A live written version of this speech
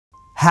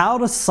How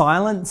to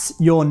silence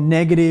your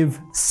negative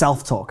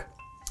self-talk.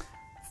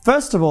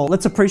 First of all,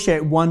 let's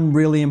appreciate one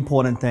really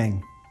important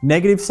thing.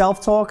 Negative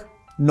self-talk,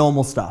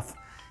 normal stuff.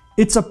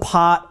 It's a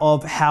part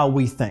of how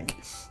we think.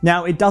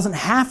 Now, it doesn't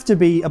have to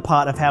be a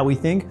part of how we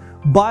think,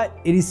 but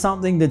it is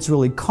something that's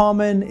really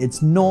common,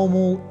 it's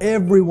normal,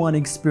 everyone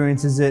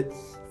experiences it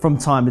from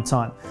time to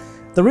time.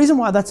 The reason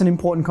why that's an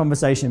important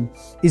conversation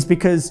is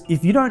because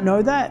if you don't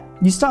know that,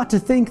 you start to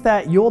think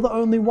that you're the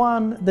only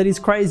one that is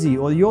crazy,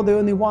 or you're the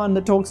only one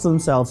that talks to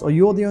themselves, or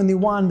you're the only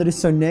one that is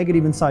so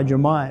negative inside your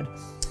mind.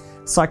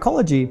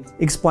 Psychology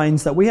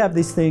explains that we have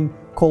this thing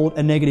called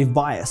a negative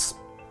bias,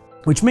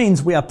 which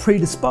means we are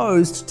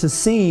predisposed to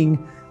seeing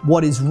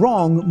what is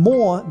wrong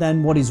more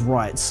than what is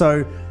right.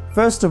 So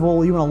first of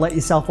all, you want to let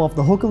yourself off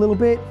the hook a little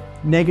bit.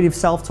 Negative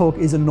self-talk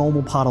is a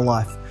normal part of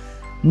life.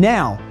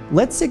 Now,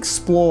 let's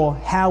explore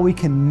how we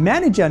can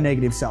manage our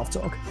negative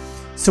self-talk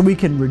so we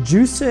can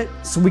reduce it,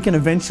 so we can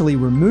eventually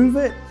remove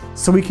it,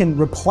 so we can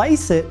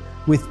replace it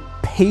with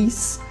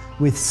peace,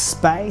 with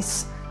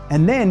space,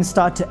 and then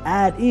start to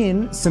add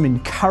in some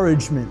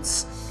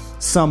encouragements,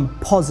 some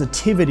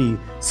positivity,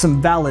 some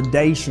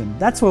validation.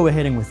 That's where we're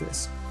heading with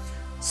this.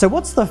 So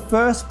what's the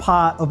first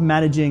part of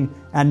managing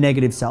our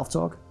negative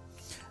self-talk?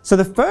 So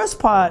the first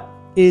part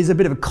is a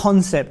bit of a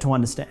concept to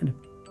understand.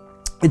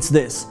 It's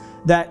this,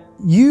 that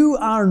you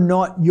are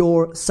not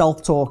your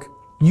self-talk,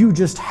 you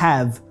just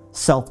have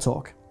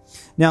self-talk.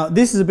 Now,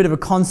 this is a bit of a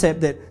concept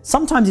that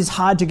sometimes is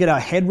hard to get our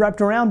head wrapped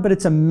around, but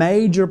it's a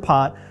major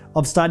part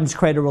of starting to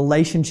create a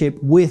relationship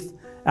with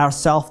our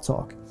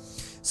self-talk.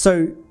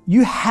 So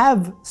you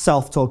have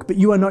self-talk, but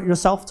you are not your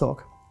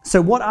self-talk.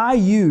 So what are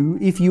you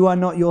if you are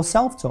not your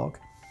self-talk?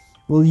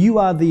 Well, you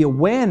are the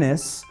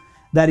awareness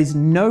that is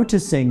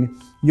noticing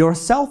your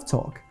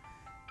self-talk.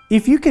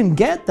 If you can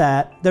get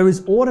that, there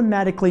is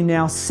automatically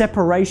now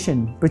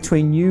separation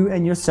between you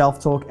and your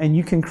self-talk, and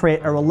you can create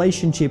a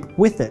relationship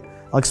with it.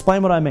 I'll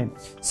explain what I mean.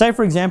 Say,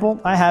 for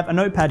example, I have a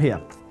notepad here.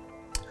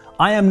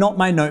 I am not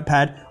my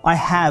notepad, I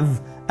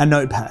have a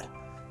notepad.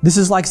 This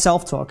is like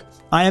self-talk.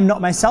 I am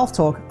not my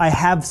self-talk, I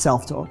have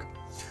self-talk.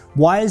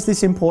 Why is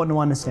this important to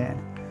understand?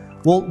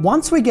 Well,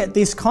 once we get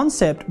this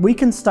concept, we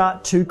can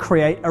start to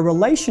create a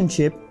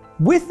relationship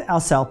with our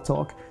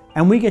self-talk,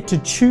 and we get to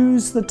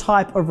choose the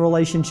type of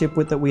relationship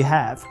that we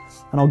have.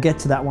 And I'll get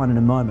to that one in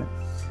a moment.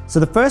 So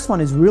the first one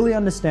is really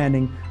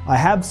understanding I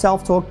have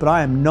self-talk, but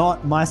I am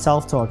not my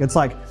self-talk. It's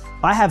like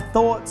I have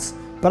thoughts,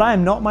 but I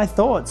am not my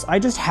thoughts. I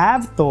just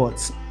have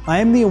thoughts. I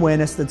am the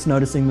awareness that's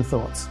noticing the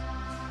thoughts.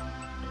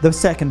 The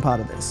second part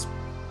of this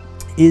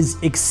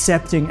is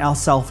accepting our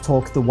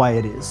self-talk the way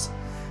it is.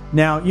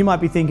 Now, you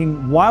might be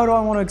thinking, why would I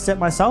want to accept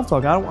my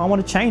self-talk? I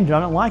want to change it, I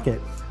don't like it.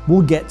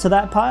 We'll get to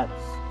that part.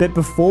 But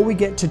before we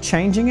get to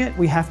changing it,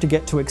 we have to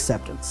get to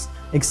acceptance.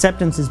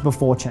 Acceptance is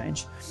before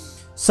change.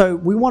 So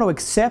we want to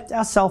accept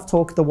our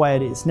self-talk the way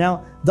it is.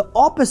 Now, the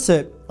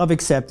opposite of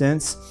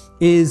acceptance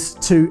is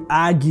to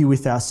argue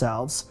with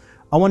ourselves.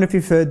 I wonder if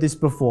you've heard this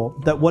before,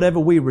 that whatever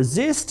we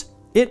resist,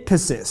 it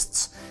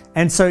persists.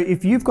 And so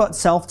if you've got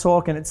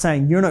self-talk and it's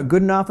saying you're not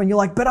good enough, and you're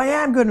like, but I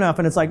am good enough,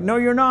 and it's like, no,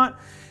 you're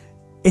not.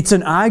 It's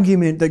an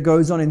argument that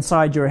goes on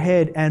inside your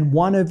head, and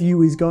one of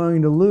you is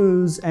going to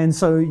lose, and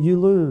so you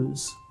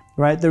lose.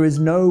 Right? There is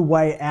no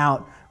way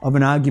out of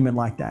an argument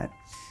like that.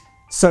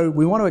 So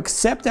we want to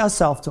accept our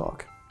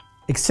self-talk,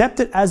 accept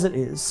it as it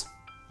is.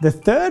 The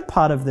third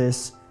part of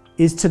this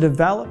is to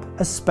develop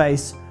a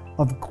space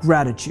of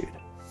gratitude.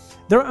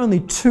 There are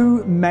only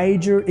two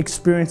major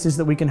experiences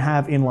that we can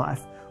have in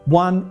life.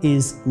 One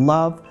is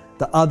love,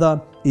 the other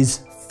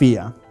is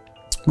fear.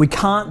 We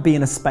can't be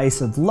in a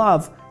space of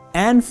love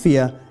and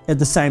fear at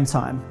the same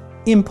time.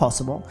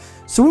 Impossible.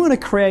 So we want to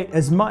create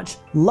as much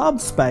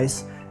love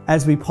space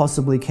as we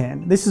possibly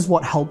can. This is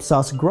what helps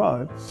us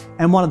grow.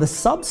 And one of the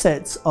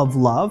subsets of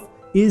love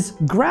is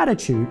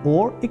gratitude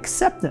or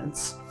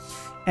acceptance.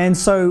 And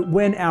so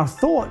when our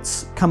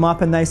thoughts come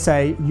up and they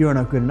say, you're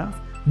not good enough,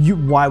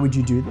 why would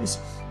you do this?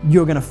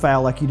 You're going to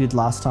fail like you did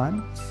last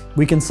time.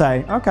 We can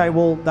say, okay,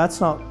 well, that's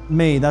not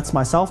me, that's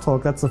my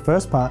self-talk, that's the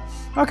first part.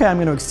 Okay, I'm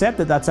going to accept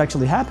that that's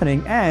actually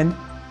happening, and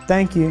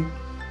thank you.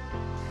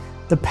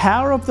 The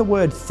power of the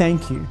word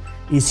thank you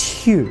is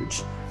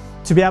huge.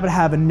 To be able to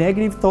have a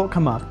negative thought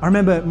come up. I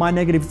remember my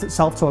negative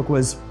self-talk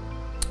was,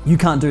 you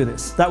can't do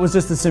this. That was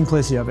just the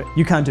simplicity of it.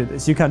 You can't do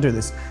this, you can't do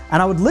this.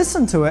 And I would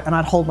listen to it and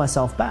I'd hold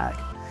myself back.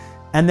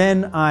 And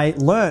then I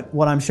learnt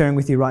what I'm sharing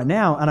with you right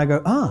now, and I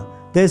go,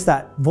 there's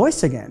that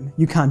voice again.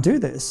 You can't do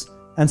this.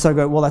 And so I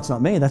go, well, that's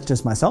not me, that's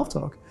just my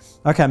self-talk.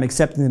 Okay, I'm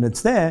accepting that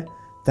it's there.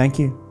 Thank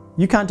you.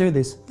 You can't do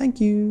this. Thank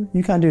you.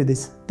 You can't do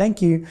this.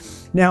 Thank you.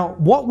 Now,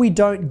 what we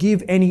don't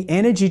give any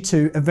energy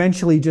to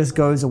eventually just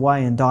goes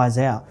away and dies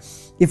out.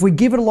 If we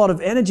give it a lot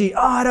of energy,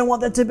 I don't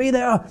want that to be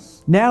there.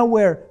 Now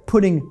we're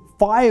putting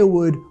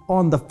firewood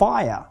on the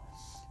fire.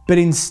 But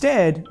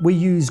instead, we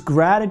use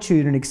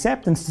gratitude and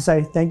acceptance to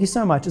say, thank you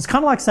so much. It's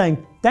kind of like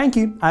saying, thank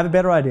you, I have a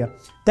better idea.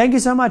 Thank you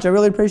so much, I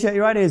really appreciate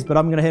your ideas, but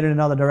I'm going to head in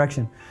another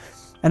direction.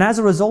 And as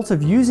a result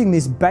of using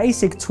this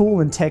basic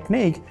tool and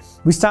technique,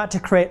 we start to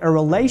create a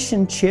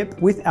relationship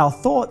with our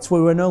thoughts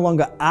where we're no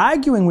longer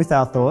arguing with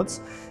our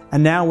thoughts,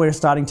 and now we're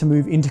starting to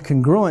move into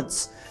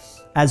congruence.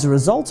 As a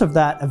result of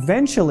that,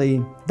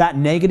 eventually that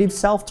negative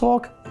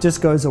self-talk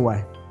just goes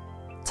away.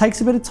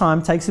 Takes a bit of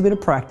time, takes a bit of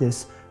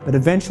practice, but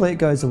eventually it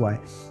goes away.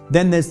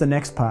 Then there's the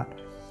next part.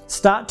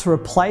 Start to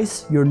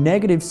replace your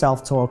negative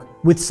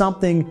self-talk with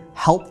something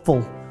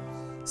helpful.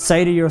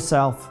 Say to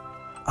yourself,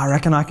 I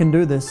reckon I can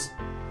do this.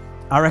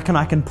 I reckon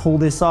I can pull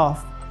this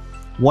off.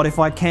 What if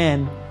I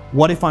can?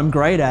 What if I'm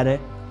great at it?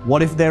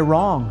 What if they're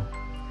wrong?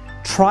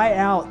 Try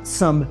out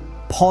some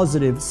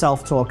positive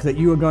self-talk that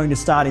you are going to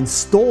start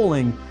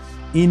installing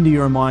into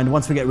your mind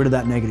once we get rid of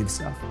that negative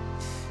stuff.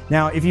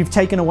 Now, if you've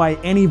taken away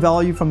any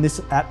value from this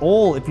at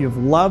all, if you've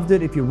loved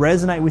it, if you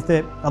resonate with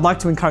it, I'd like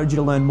to encourage you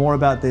to learn more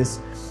about this.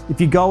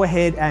 If you go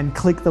ahead and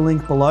click the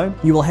link below,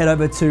 you will head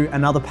over to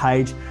another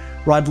page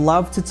where I'd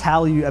love to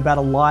tell you about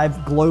a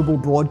live global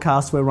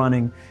broadcast we're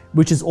running,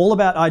 which is all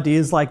about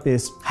ideas like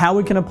this, how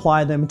we can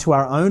apply them to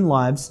our own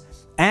lives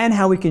and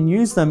how we can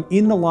use them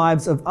in the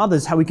lives of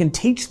others, how we can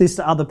teach this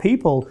to other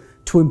people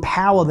to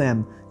empower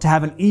them to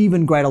have an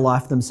even greater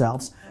life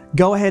themselves.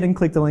 Go ahead and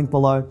click the link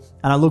below,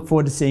 and I look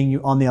forward to seeing you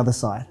on the other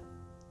side.